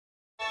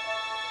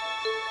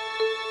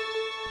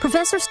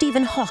Professor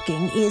Stephen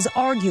Hawking is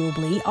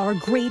arguably our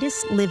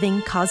greatest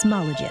living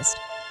cosmologist.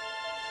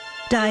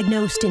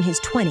 Diagnosed in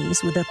his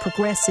 20s with a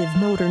progressive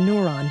motor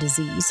neuron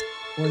disease,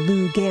 or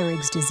Lou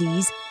Gehrig's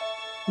disease,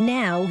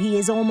 now he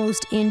is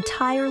almost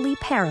entirely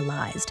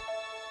paralyzed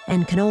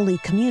and can only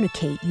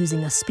communicate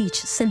using a speech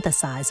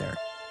synthesizer.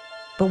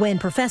 But when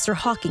Professor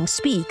Hawking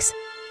speaks,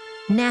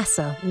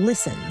 NASA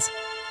listens.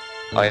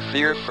 I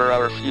fear for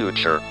our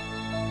future.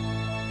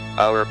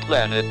 Our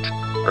planet,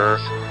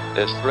 Earth,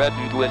 is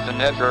threatened with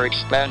an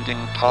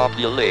ever-expanding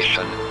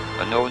population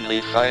and only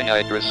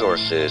finite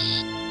resources.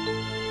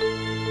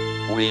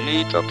 We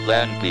need a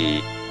plan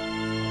B.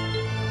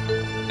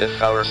 If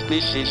our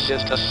species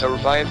is to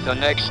survive the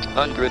next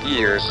 100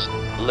 years,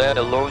 let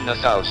alone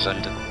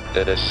 1,000,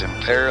 it is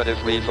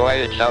imperative we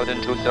voyage out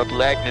into the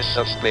blackness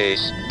of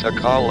space to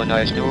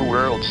colonize new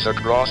worlds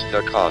across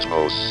the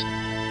cosmos.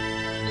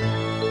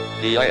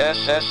 The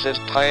ISS is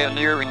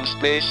pioneering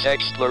space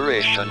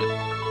exploration.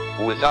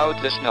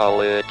 Without this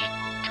knowledge,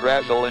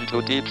 travel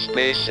into deep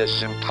space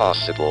is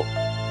impossible.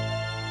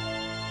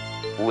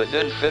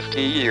 Within 50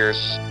 years,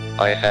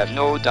 I have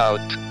no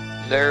doubt,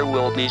 there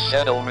will be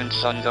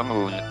settlements on the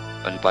moon,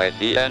 and by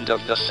the end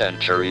of the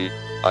century,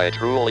 I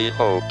truly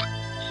hope,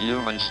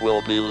 humans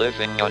will be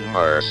living on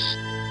Mars.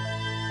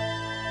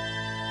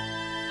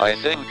 I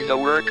think the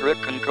work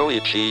Rick and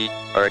Koichi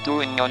are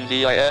doing on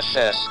the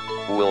ISS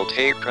will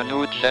take a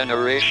new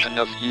generation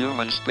of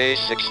human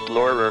space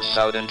explorers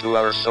out into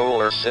our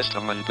solar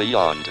system and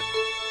beyond.